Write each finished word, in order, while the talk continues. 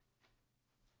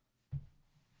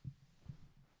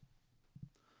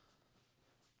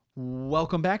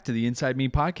Welcome back to the Inside Me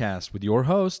podcast with your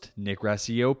host, Nick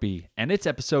Rassiopi. And it's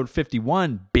episode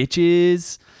 51,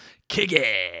 bitches. Kick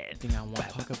it. The thing I want to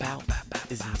talk about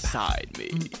is inside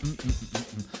me.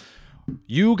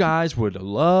 You guys would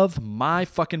love my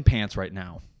fucking pants right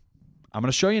now. I'm going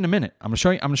to show you in a minute. I'm going to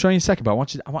show you in a second, but I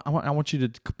want you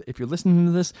to, if you're listening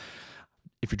to this,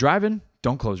 if you're driving,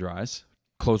 don't close your eyes.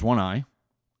 Close one eye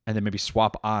and then maybe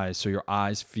swap eyes so your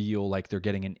eyes feel like they're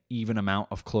getting an even amount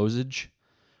of closage.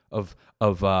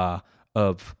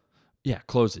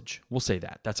 Closage. We'll say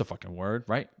that. That's a fucking word,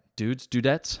 right? Dudes,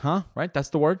 dudettes, huh? Right? That's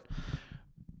the word.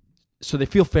 So they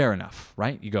feel fair enough,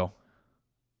 right? You go.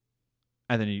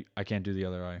 And then I can't do the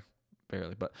other eye,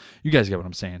 barely, but you guys get what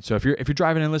I'm saying. So if you're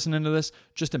driving and listening to this,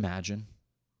 just imagine.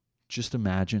 If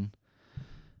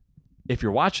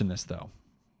you're watching this though,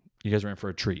 you guys are in for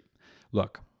a treat.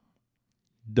 Look,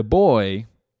 the boy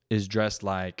is dressed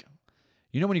like,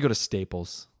 you know when you go to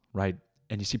Staples, right?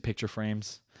 And you see picture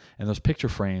frames, and those picture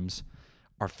frames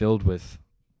are filled with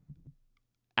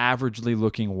averagely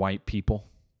looking white people.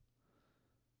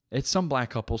 It's some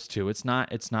black couples too. It's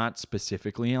not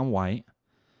specifically on white,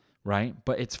 right?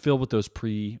 But it's filled with those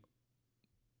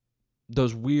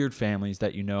weird families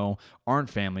that you know aren't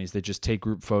families. They just take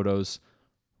group photos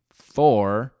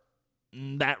for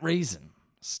that reason.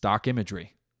 Stock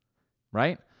imagery,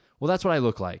 right? Well, that's what I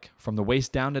look like from the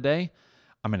waist down today.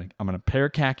 I'm gonna pair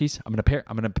of khakis. I'm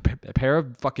gonna a pair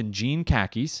of fucking jean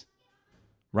khakis,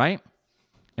 right?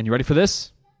 And you ready for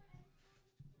this?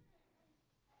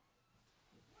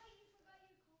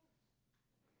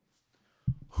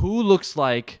 Who looks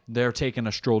like they're taking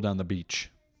a stroll down the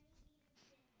beach?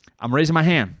 I'm raising my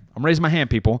hand.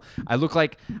 People. I look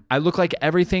like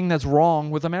everything that's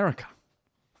wrong with America.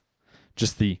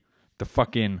 Just the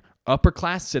fucking upper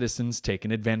class citizens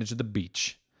taking advantage of the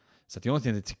beach. Is that the only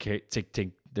thing that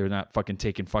they're not fucking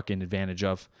taking fucking advantage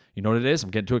of? You know what it is? I'm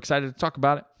getting too excited to talk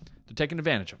about it. They're taking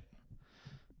advantage of it.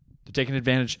 They're taking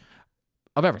advantage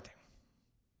of everything.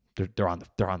 They're on the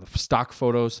stock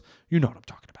photos. You know what I'm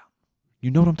talking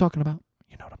about.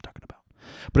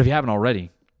 But if you haven't already,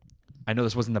 I know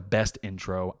this wasn't the best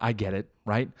intro. I get it,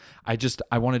 right? I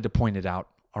wanted to point it out.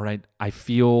 All right. I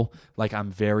feel like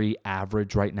I'm very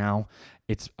average right now.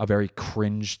 It's a very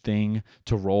cringe thing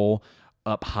to roll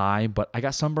up high, but I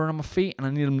got sunburn on my feet and I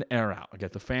need them to air out. I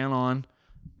got the fan on,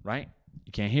 right?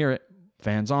 You can't hear it.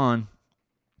 Fan's on.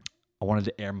 I wanted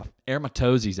to air my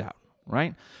toesies out,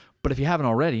 right? But if you haven't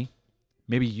already,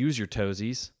 maybe use your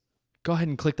toesies. Go ahead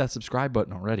and click that subscribe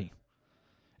button already.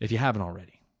 If you haven't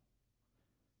already.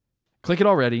 Click it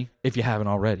already if you haven't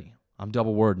already. I'm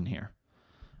double wording here.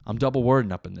 I'm double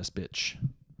wording up in this bitch.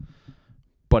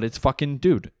 But it's fucking,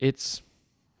 dude, it's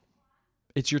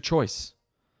your choice.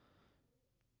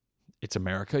 It's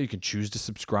America. You can choose to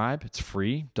subscribe. It's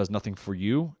free. Does nothing for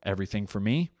you. Everything for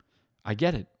me. I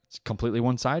get it. It's completely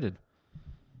one-sided.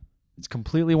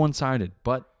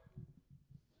 But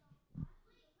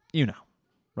you know,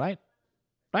 right?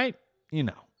 You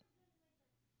know.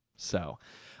 So,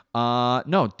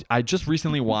 no, I just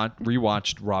recently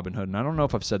rewatched Robin Hood, and I don't know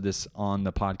if I've said this on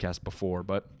the podcast before,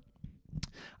 but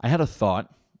I had a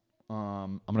thought.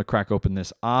 I'm going to crack open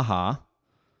this AHA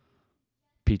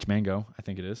peach mango. I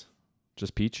think it is.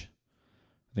 Just peach.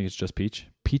 I think it's just peach.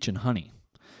 Peach and honey.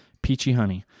 Peachy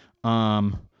honey.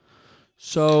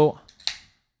 So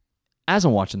as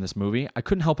I'm watching this movie, I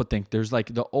couldn't help but think there's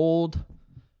like the old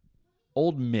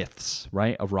myths,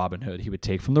 right, of Robin Hood. He would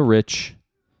take from the rich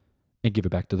and give it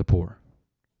back to the poor.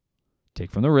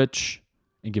 Take from the rich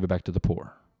and give it back to the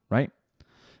poor, right?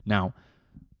 Now,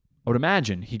 I would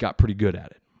imagine he got pretty good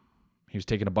at it. He was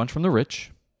taking a bunch from the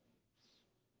rich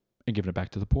and giving it back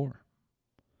to the poor.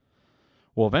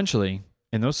 Well, eventually,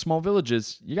 in those small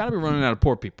villages, you got to be running out of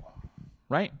poor people,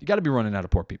 right? You got to be running out of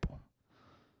poor people.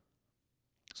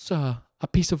 Sir, a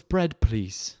piece of bread,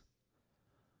 please.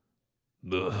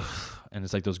 Ugh. And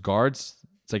it's like those guards.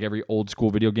 It's like every old school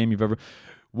video game you've ever...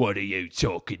 What are you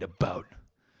talking about?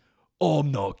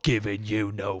 I'm not giving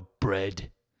you no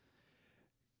bread.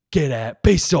 Get out.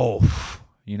 Piss off.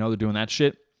 You know, they're doing that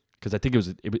shit. Because I think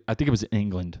it was in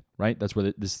England, right? That's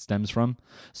where this stems from.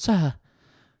 Sir,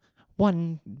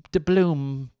 one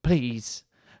doubloon, please.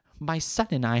 My son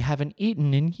and I haven't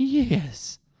eaten in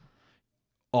years.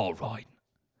 All right.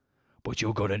 But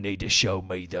you're going to need to show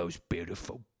me those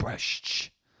beautiful breasts.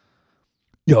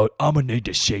 Yo, I'm going to need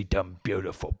to see them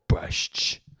beautiful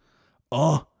breasts.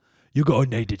 You're going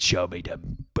to need to show me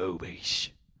them boobies.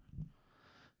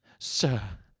 Sir.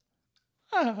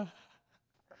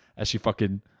 As she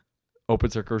fucking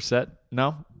opens her corset.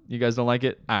 No? You guys don't like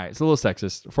it? All right, it's a little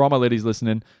sexist. For all my ladies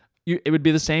listening, it would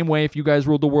be the same way if you guys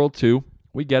ruled the world too.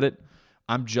 We get it.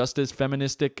 I'm just as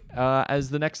feministic as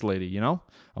the next lady, you know?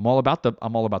 I'm all about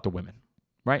the women,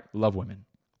 right? Love women.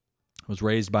 I was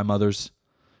raised by mothers.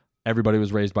 Everybody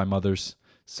was raised by mothers.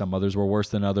 Some mothers were worse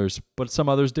than others, but some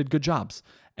others did good jobs.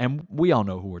 And we all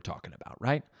know who we're talking about,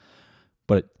 right?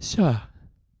 But, sir,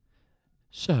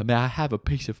 may I have a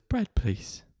piece of bread,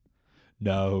 please?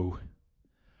 No.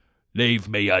 Leave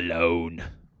me alone.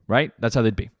 Right? That's how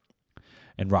they'd be.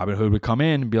 And Robin Hood would come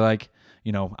in and be like,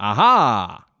 you know,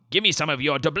 aha, give me some of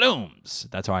your doubloons.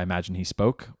 That's how I imagine he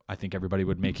spoke. I think everybody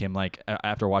would make him like,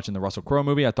 after watching the Russell Crowe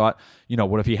movie, I thought, you know,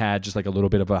 what if he had just like a little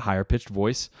bit of a higher pitched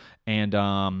voice? And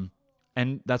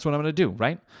that's what I'm going to do,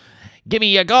 right? Give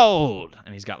me your gold.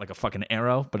 And he's got like a fucking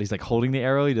arrow, but he's like holding the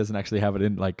arrow. He doesn't actually have it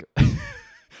in like,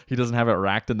 he doesn't have it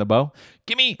racked in the bow.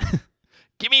 Give me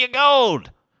your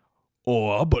gold.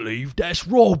 Oh, I believe that's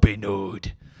Robin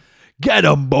Hood. Get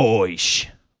 'em, boys.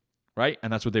 Right?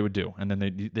 And that's what they would do. And then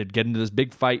they'd get into this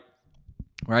big fight,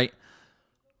 right?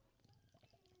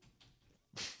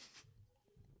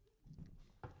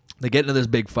 They get into this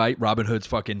big fight. Robin Hood's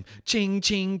fucking ching,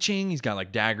 ching, ching. He's got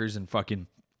like daggers and fucking,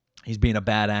 he's being a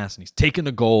badass and he's taking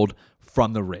the gold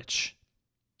from the rich.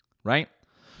 Right?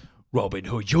 Robin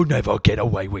Hood, you'll never get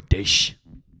away with this.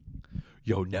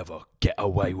 You'll never get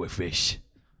away with this.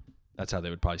 That's how they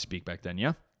would probably speak back then,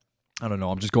 yeah? I don't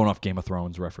know. I'm just going off Game of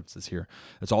Thrones references here.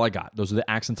 That's all I got. Those are the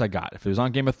accents I got. If it was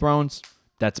on Game of Thrones,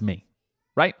 that's me.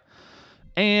 Right?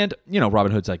 And, you know,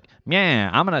 Robin Hood's like, yeah,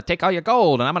 I'm going to take all your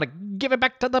gold and I'm going to give it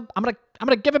back to the I'm going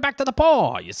to give it back to the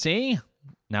poor, you see?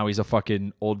 Now he's a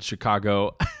fucking old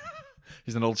Chicago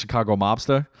he's an old Chicago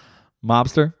mobster.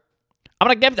 I'm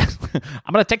going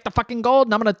to take the fucking gold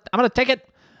and I'm going to take it.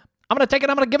 I'm going to take it.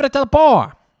 I'm going to give it to the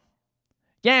poor.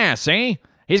 Yeah, see?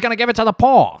 He's going to give it to the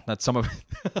poor. That's some of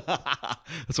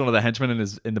that's one of the henchmen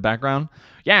in the background.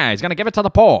 Yeah, he's going to give it to the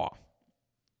poor.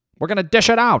 We're going to dish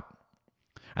it out.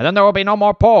 And then there will be no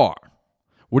more poor.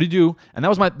 What do you do? And that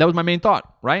was my main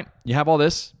thought, right? You have all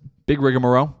this big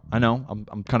rigmarole. I know.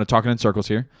 I'm kind of talking in circles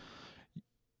here.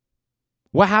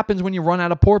 What happens when you run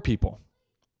out of poor people?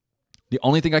 The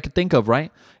only thing I could think of,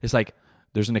 right, is like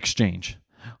there's an exchange.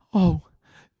 Oh,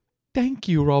 thank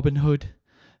you, Robin Hood.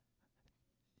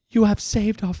 You have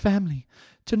saved our family.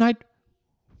 Tonight,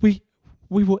 we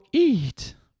will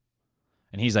eat.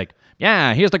 And he's like,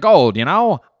 yeah, here's the gold, you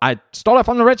know? I stole it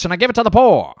from the rich and I gave it to the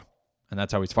poor. And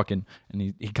that's how he's fucking, and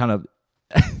he kind of,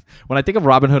 when I think of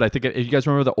Robin Hood, I think, you guys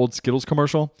remember the old Skittles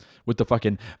commercial with the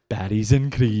fucking baddies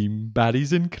and cream,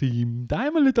 baddies and cream.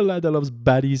 I'm a little lad that loves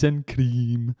baddies and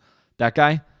cream. That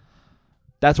guy,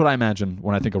 that's what I imagine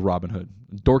when I think of Robin Hood.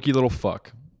 Dorky little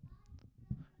fuck.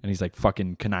 And he's like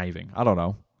fucking conniving. I don't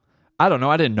know. I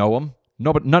didn't know him.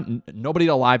 Nobody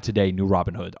alive today knew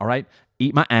Robin Hood, all right?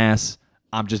 Eat my ass.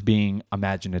 I'm just being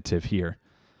imaginative here.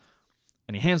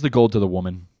 And he hands the gold to the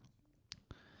woman.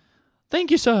 Thank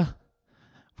you, sir.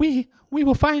 We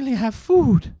will finally have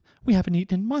food. We haven't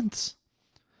eaten in months.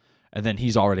 And then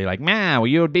he's already like, man, well,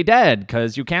 you would be dead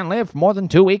because you can't live more than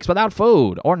 2 weeks without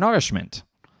food or nourishment,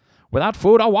 without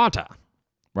food or water,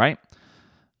 right?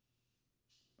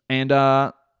 And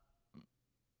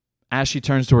as she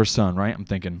turns to her son, right? I'm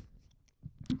thinking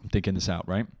this out,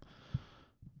 right?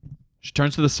 She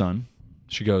turns to the son.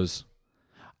 She goes,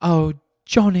 oh,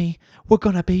 Johnny, we're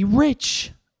going to be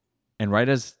rich. And right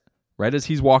as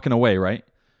he's walking away, right?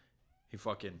 He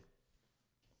fucking,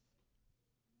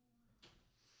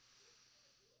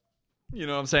 you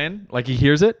know what I'm saying? Like he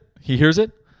hears it.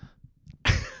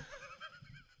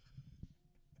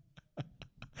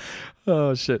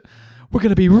 Oh, shit. We're going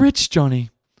to be rich,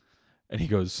 Johnny. And he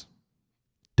goes,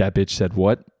 that bitch said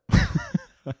what?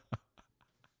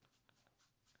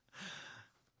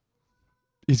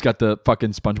 He's got the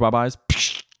fucking SpongeBob eyes.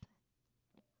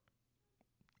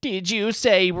 Did you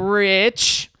say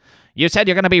rich? You said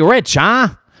you're going to be rich, huh?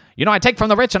 You know, I take from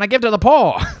the rich and I give to the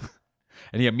poor.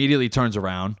 And he immediately turns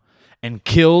around and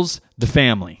kills the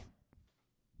family.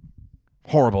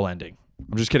 Horrible ending.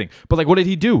 I'm just kidding. But like, what did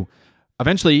he do?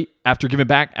 Eventually, after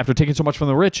taking so much from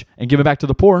the rich and giving back to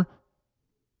the poor,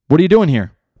 what are you doing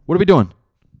here? What are we doing?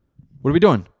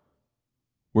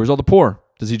 Where's all the poor?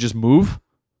 Does he just move?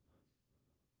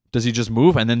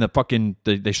 And then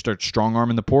they start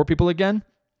strong-arming the poor people again?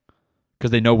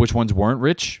 Because they know which ones weren't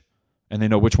rich and they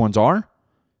know which ones are?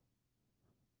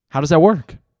 How does that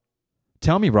work?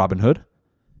 Tell me, Robin Hood.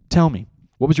 Tell me.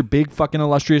 What was your big fucking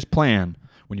illustrious plan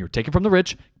when you were taking from the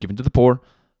rich, giving to the poor?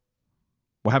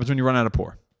 What happens when you run out of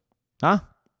poor? Huh?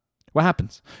 What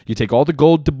happens? You take all the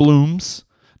gold doubloons,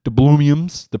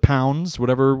 the pounds,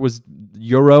 whatever was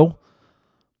euro.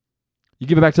 You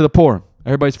give it back to the poor.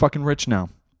 Everybody's fucking rich now.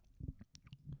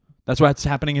 That's what's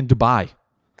happening in Dubai.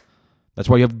 That's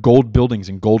why you have gold buildings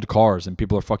and gold cars and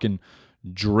people are fucking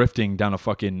drifting down a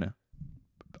fucking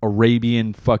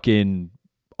Arabian fucking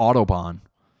Autobahn,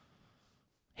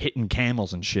 hitting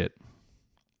camels and shit.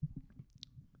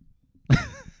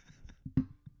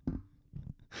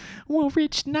 We're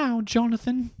rich now,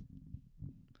 Jonathan,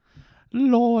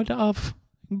 Lord of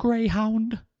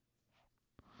Greyhound.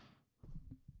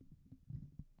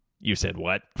 You said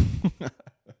what?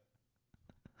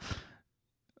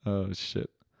 Oh, shit.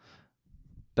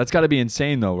 That's got to be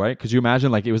insane, though, right? Because you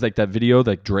imagine, like, it was like that video,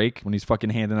 like Drake, when he's fucking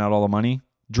handing out all the money.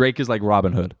 Drake is like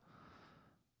Robin Hood.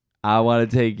 I want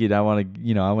to take it. I want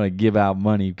to give out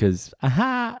money because,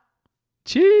 aha,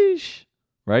 sheesh.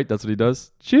 Right? That's what he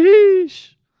does.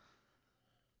 Sheesh.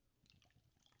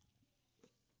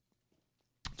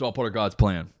 It's all part of God's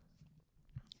plan.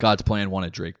 God's plan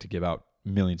wanted Drake to give out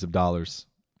millions of dollars.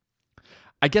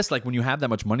 I guess, like, when you have that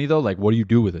much money, though, like, what do you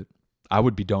do with it? I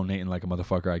would be donating like a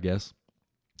motherfucker, I guess.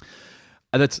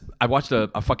 I watched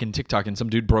a fucking TikTok and some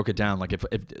dude broke it down. Like, if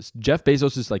Jeff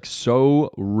Bezos is, like,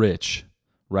 so rich,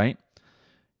 right?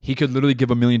 He could literally give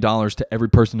 $1 million to every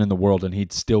person in the world and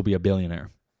he'd still be a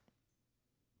billionaire.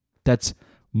 That's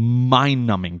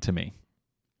mind-numbing to me.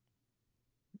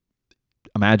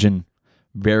 Imagine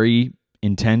very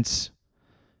intense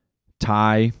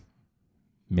Thai,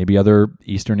 maybe other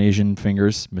Eastern Asian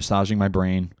fingers massaging my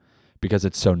brain because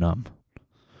it's so numb.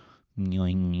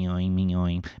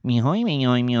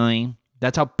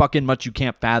 That's how fucking much you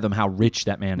can't fathom how rich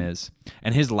that man is.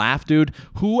 And his laugh, dude,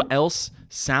 who else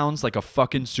sounds like a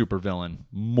fucking supervillain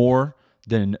more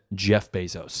than Jeff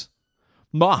Bezos?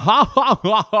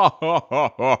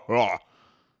 I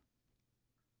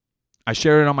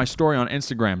shared it on my story on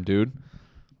Instagram, dude.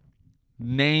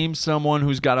 Name someone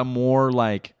who's got a more,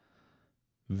 like,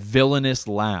 villainous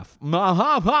laugh.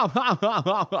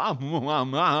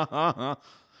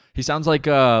 He sounds like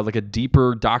a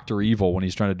deeper Dr. Evil when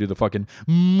he's trying to do the fucking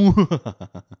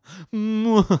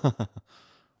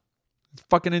it's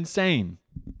fucking insane.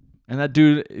 And that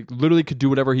dude literally could do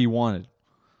whatever he wanted.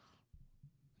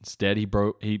 Instead, he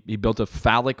built a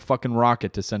phallic fucking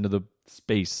rocket to send to the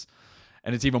space.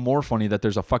 And it's even more funny that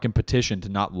there's a fucking petition to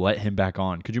not let him back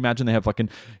on. Could you imagine they have fucking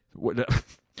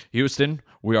Houston,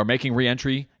 we are making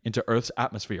re-entry into Earth's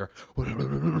atmosphere.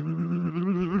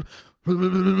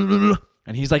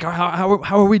 And he's like, how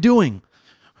are we doing?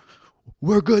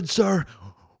 We're good, sir.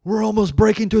 We're almost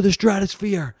breaking through the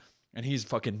stratosphere. And he's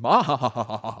fucking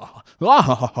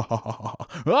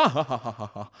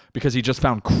because he just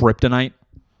found kryptonite.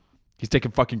 He's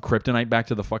taking fucking kryptonite back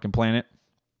to the fucking planet.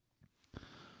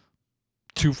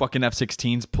 2 fucking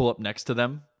F-16s pull up next to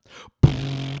them.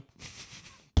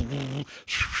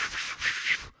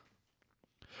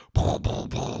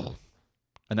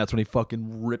 And that's when he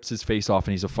fucking rips his face off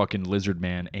and he's a fucking lizard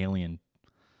man alien.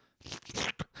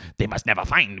 They must never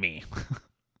find me.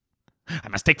 I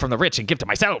must take from the rich and give to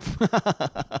myself.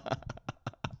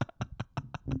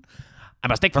 I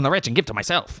must take from the rich and give to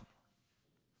myself.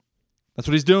 That's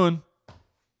what he's doing.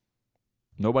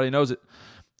 Nobody knows it.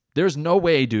 There's no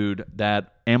way, dude,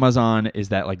 that Amazon is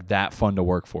that fun to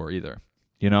work for either.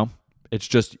 You know? It's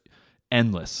just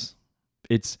endless.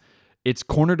 It's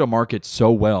cornered a market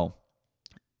so well.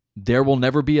 There will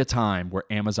never be a time where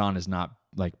Amazon is not,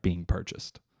 like, being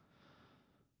purchased.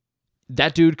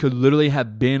 That dude could literally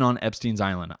have been on Epstein's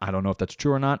Island. I don't know if that's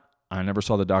true or not. I never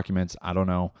saw the documents. I don't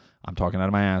know. I'm talking out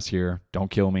of my ass here.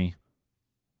 Don't kill me.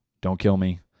 Don't kill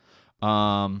me.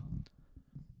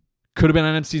 Could have been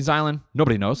on Epstein's Island.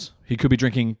 Nobody knows. He could be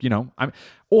drinking,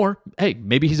 or, hey,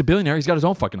 maybe he's a billionaire. He's got his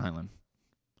own fucking island.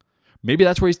 Maybe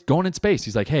that's where he's going in space.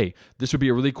 He's like, hey, this would be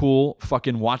a really cool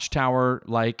fucking watchtower,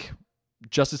 like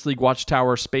Justice League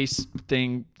watchtower space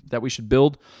thing that we should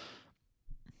build.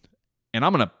 And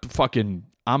I'm going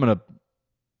to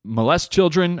molest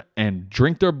children and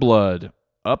drink their blood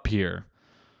up here.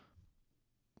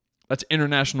 That's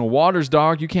international waters,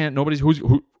 dog. You can't, who's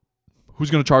going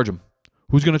to charge him?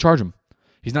 Who's going to charge him?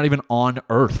 He's not even on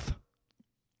Earth.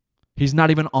 He's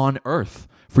not even on Earth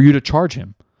for you to charge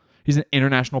him. He's an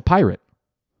international pirate.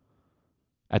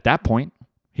 At that point,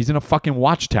 he's in a fucking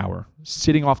watchtower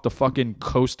sitting off the fucking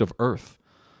coast of Earth.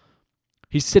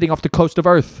 He's sitting off the coast of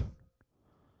Earth.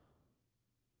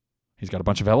 He's got a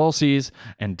bunch of LLCs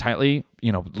and tightly,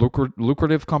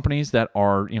 lucrative companies that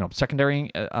are,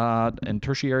 secondary and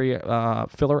tertiary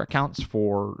filler accounts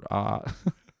for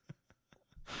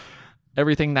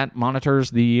everything that monitors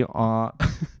the.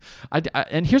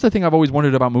 And here's the thing I've always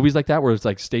wondered about movies like that, where it's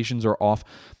like stations are off.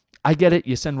 I get it.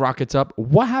 You send rockets up.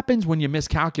 What happens when you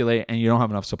miscalculate and you don't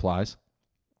have enough supplies?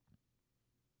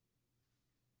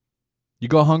 You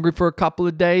go hungry for a couple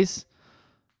of days.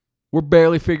 We're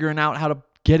barely figuring out how to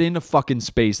get into fucking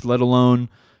space, let alone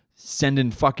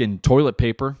sending fucking toilet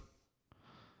paper.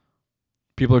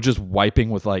 People are just wiping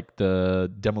with like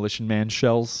the Demolition Man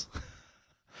shells.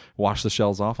 Wash the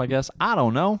shells off, I guess. I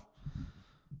don't know.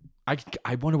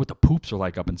 I wonder what the poops are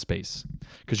like up in space.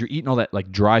 Because you're eating all that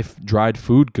like dried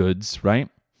food goods, right?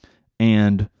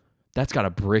 And that's got to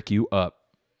brick you up.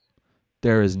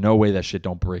 There is no way that shit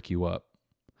don't brick you up.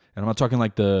 And I'm not talking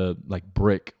like the like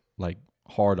brick, like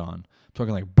hard on. I'm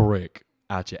talking like brick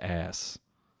out your ass.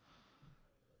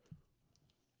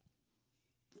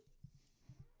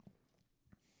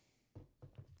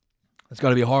 It's got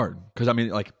to be hard. Because I mean,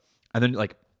 like, and then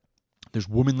like, there's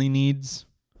womanly needs,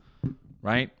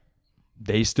 right?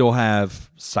 They still have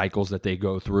cycles that they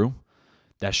go through.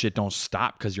 That shit don't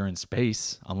stop because you're in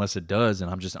space, unless it does, and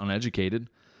I'm just uneducated.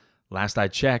 Last I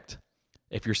checked,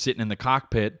 if you're sitting in the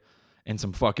cockpit and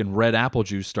some fucking red apple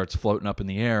juice starts floating up in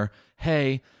the air,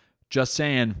 hey, just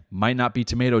saying, might not be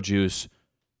tomato juice.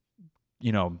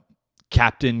 You know,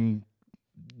 Captain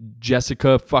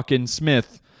Jessica fucking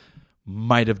Smith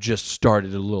might have just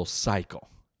started a little cycle.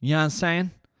 You know what I'm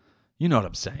saying? You know what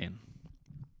I'm saying.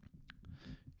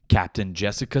 Captain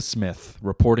Jessica Smith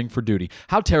reporting for duty.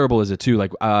 How terrible is it too?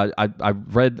 Like I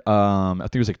read, I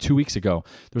think it was like 2 weeks ago.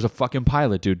 There was a fucking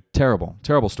pilot, dude.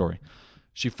 Terrible story.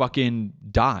 She fucking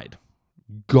died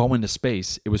going to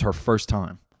space. It was her first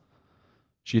time.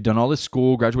 She had done all this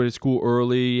school, graduated school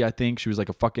early. I think she was like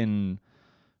a fucking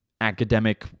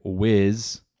academic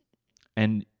whiz,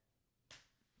 and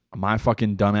my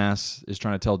fucking dumbass is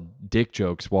trying to tell dick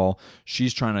jokes while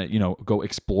she's trying to, you know, go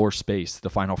explore space, the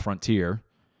final frontier.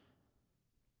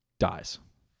 Dies.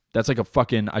 That's like a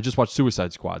fucking, I just watched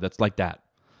Suicide Squad. That's like that.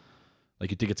 Like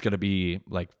you think it's going to be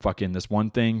like fucking this one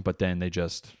thing, but then they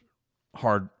just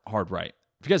hard right.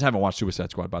 If you guys haven't watched Suicide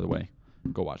Squad, by the way,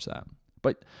 go watch that.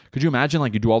 But could you imagine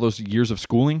like you do all those years of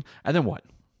schooling and then what?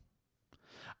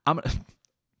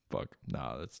 Fuck.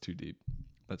 Nah, that's too deep.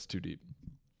 That's too deep.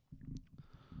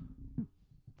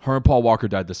 Her and Paul Walker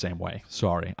died the same way.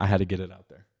 Sorry. I had to get it out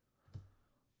there.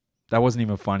 That wasn't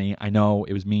even funny. I know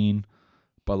it was mean.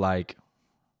 But like,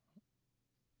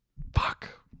 fuck,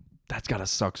 that's gotta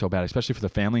suck so bad, especially for the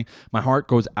family. My heart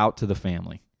goes out to the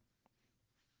family.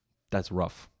 That's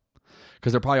rough.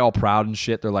 Because they're probably all proud and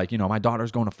shit. They're like, you know, my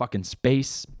daughter's going to fucking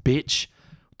space, bitch.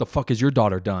 What the fuck has your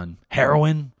daughter done?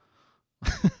 Heroin?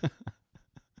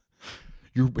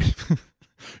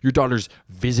 Your daughter's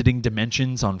visiting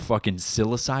dimensions on fucking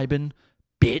psilocybin?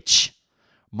 Bitch.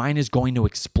 Mine is going to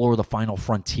explore the final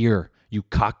frontier, you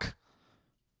cuck.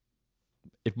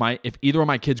 If either of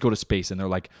my kids go to space and they're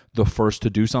like the first to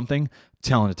do something,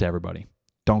 telling it to everybody.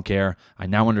 Don't care. I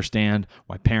now understand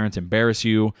why parents embarrass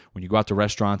you when you go out to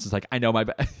restaurants. It's like, I know my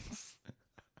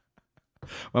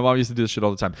mom used to do this shit all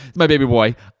the time. It's my baby boy.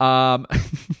 It's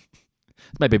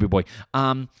my baby boy.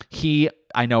 I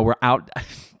know we're out.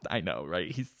 I know,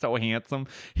 right? He's so handsome.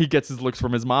 He gets his looks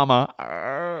from his mama,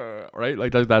 right?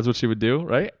 Like that's what she would do,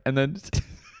 right? And then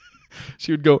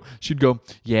she'd go,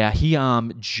 yeah, he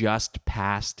just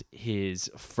passed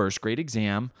his first grade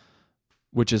exam,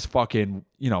 which is fucking,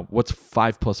 you know, what's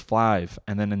 5 + 5?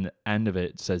 And then in the end of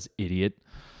it says idiot.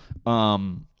 But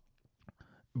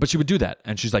she would do that.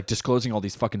 And she's like disclosing all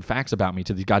these fucking facts about me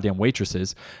to these goddamn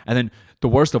waitresses. And then the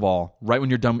worst of all, right when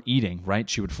you're done eating, right?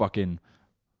 She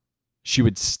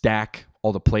would stack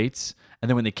all the plates. And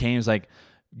then when they came, it's like,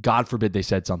 God forbid they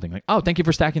said something like, "Oh, thank you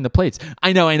for stacking the plates."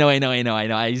 I know.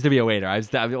 I used to be a waiter. I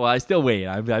still wait.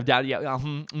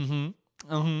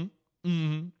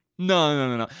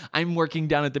 No. I'm working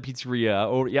down at the pizzeria.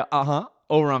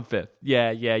 Over on 5th.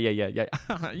 Yeah.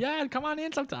 Yeah, come on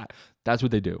in sometime. That's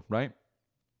what they do, right?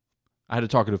 I had a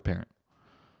talkative parent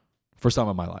for some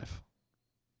of my life.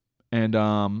 And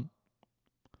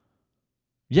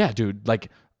yeah, dude, like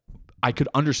I could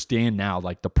understand now,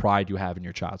 like the pride you have in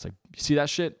your child. It's like, you see that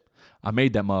shit? I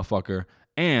made that motherfucker,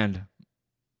 and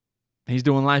he's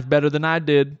doing life better than I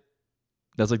did.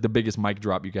 That's like the biggest mic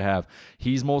drop you could have.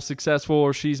 He's more successful,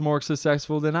 or she's more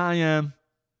successful than I am.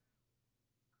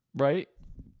 Right?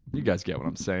 You guys get what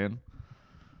I'm saying.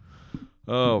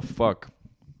 Oh, fuck.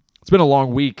 It's been a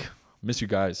long week. Miss you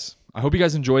guys. I hope you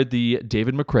guys enjoyed the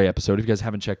David McRae episode. If you guys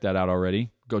haven't checked that out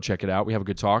already, go check it out. We have a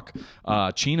good talk.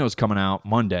 Chino's coming out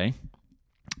Monday.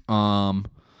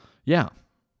 Yeah.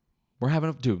 We're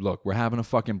having a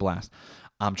fucking blast.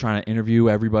 I'm trying to interview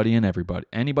anybody and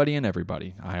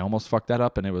everybody. I almost fucked that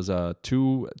up, and it was a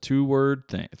 3-word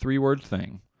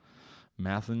thing.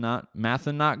 Math and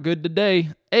not good today.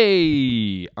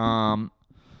 Hey.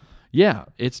 Yeah,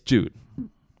 dude.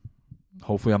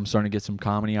 Hopefully I'm starting to get some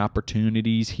comedy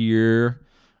opportunities here.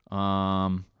 My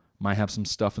might have some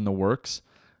stuff in the works.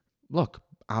 Look,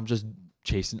 I'm just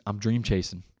chasing. I'm dream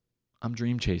chasing. All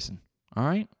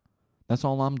right? That's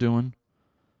all I'm doing.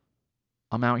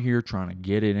 I'm out here trying to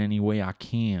get it any way I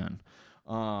can.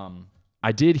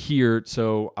 I did hear,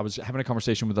 so I was having a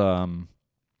conversation with I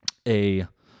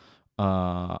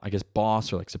guess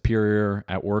boss or like superior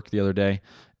at work the other day.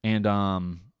 And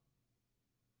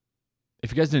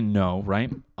if you guys didn't know,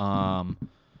 right?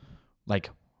 Like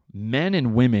men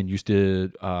and women used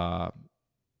to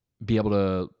be able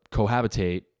to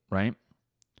cohabitate, right?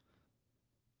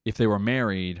 If they were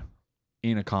married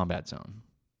in a combat zone.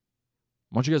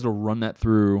 I want you guys to run that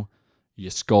through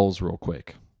your skulls real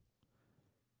quick.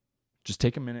 Just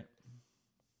take a minute.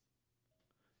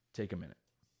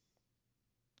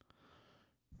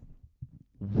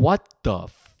 What the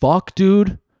fuck,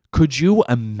 dude? Could you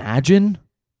imagine?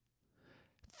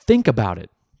 Think about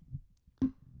it.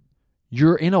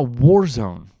 You're in a war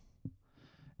zone.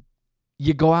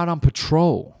 You go out on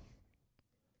patrol.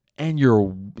 And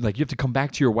you're like, you have to come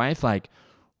back to your wife like,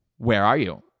 where are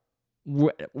you?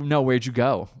 No, where'd you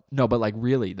go? No, but like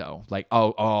really though. Like,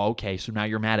 oh, okay. So now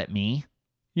you're mad at me?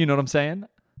 You know what I'm saying?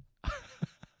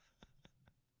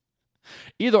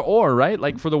 Either or, right?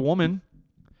 Like for the woman,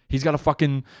 he's got to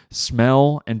fucking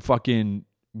smell and fucking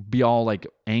be all like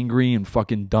angry and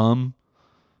fucking dumb.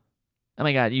 Oh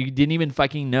my God, you didn't even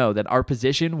fucking know that our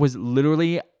position was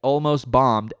literally almost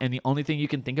bombed and the only thing you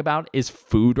can think about is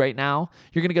food right now?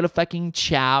 You're going to go to fucking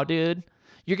Chow, dude?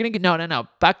 You're going to go, no,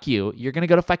 fuck you. You're going to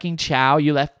go to fucking Chow.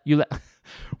 You left.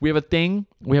 We have a thing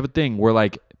where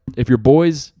like if your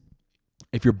boys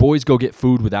go get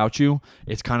food without you,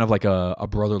 it's kind of like a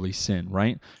brotherly sin,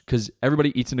 right? Because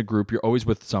everybody eats in a group. You're always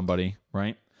with somebody,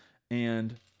 right?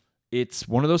 And it's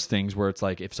one of those things where it's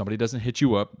like if somebody doesn't hit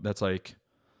you up, that's like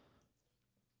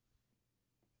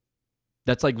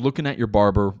looking at your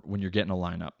barber when you're getting a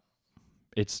lineup.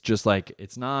 It's just like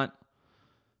it's not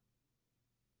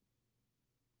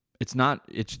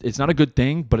a good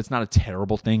thing, but it's not a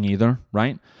terrible thing either,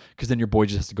 right? Because then your boy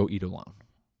just has to go eat alone.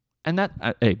 And that,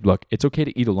 hey, look, it's okay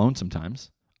to eat alone sometimes.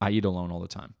 I eat alone all the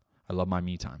time. I love my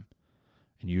me time.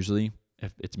 And usually,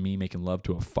 if it's me making love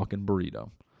to a fucking burrito.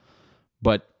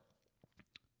 But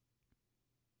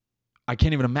I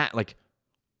can't even imagine, like,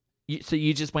 so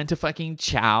you just went to fucking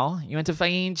Chow? You went to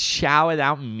fucking Chow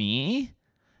without me?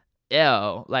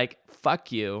 Ew, like,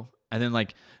 fuck you. And then,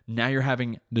 like, now you're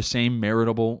having the same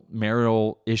marital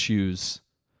issues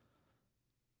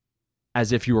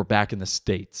as if you were back in the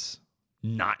States.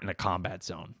 Not in a combat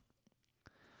zone.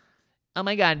 Oh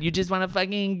my God, you just want to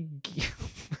fucking...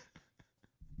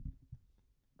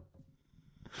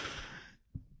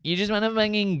 You just want to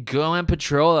fucking go on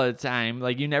patrol all the time.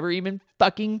 Like, you never even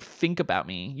fucking think about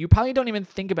me. You probably don't even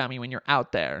think about me when you're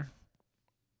out there.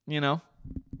 You know?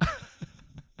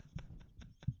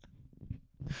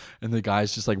 And the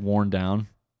guy's just like worn down.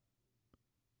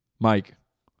 Mike,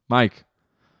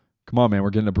 come on, man.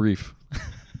 We're getting a brief.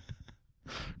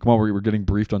 Come on, we're getting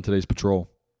briefed on today's patrol.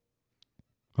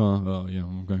 Oh, yeah,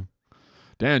 okay.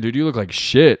 Damn, dude, you look like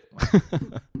shit.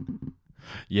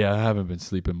 Yeah, I haven't been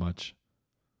sleeping much.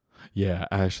 Yeah,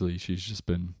 actually, she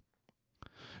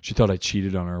thought I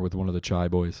cheated on her with one of the Chai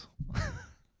boys.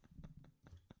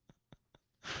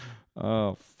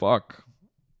 Oh, fuck.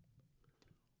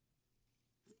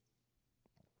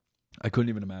 I couldn't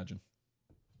even imagine.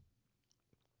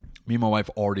 Me and my wife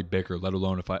already bicker, let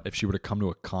alone if she were to come to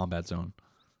a combat zone.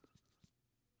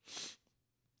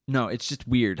 No, it's just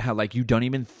weird how like you don't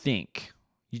even think.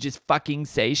 You just fucking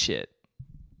say shit.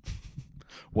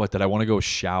 What, did I want to go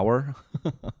shower?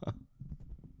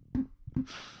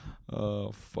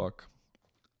 Oh, fuck.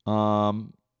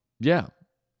 Yeah.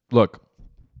 Look,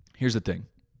 here's the thing.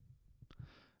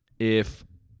 If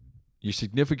your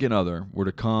significant other were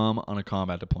to come on a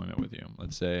combat deployment with you,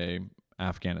 let's say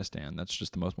Afghanistan, that's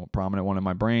just the most prominent one in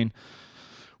my brain.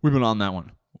 We've been on that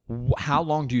one. How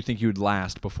long do you think you would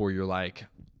last before you're like,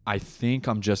 I think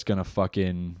I'm just going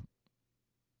to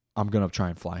try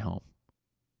and fly home?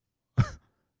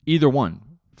 Either one,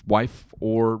 wife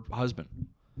or husband.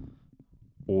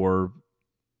 Or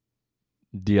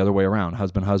the other way around,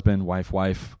 husband,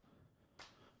 wife.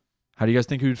 How do you guys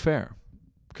think it would fare?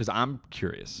 Because I'm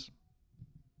curious.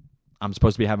 I'm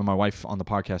supposed to be having my wife on the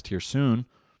podcast here soon.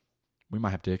 We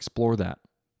might have to explore that.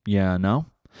 Yeah, no?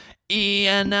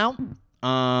 Yeah, no?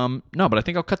 No, but I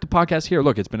think I'll cut the podcast here.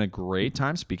 Look, it's been a great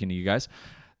time speaking to you guys.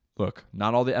 Look,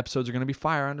 not all the episodes are going to be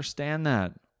fire. I understand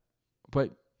that.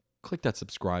 But click that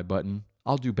subscribe button.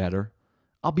 I'll do better.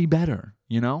 I'll be better,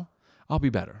 you know? I'll be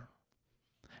better.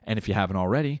 And if you haven't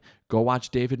already, go watch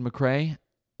David McRae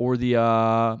or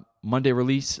the Monday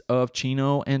release of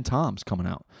Chino and Tom's coming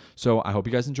out. So I hope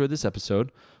you guys enjoyed this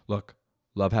episode. Look,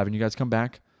 love having you guys come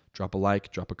back. Drop a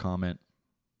like, drop a comment.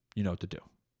 You know what to do,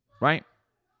 right?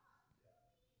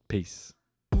 Peace.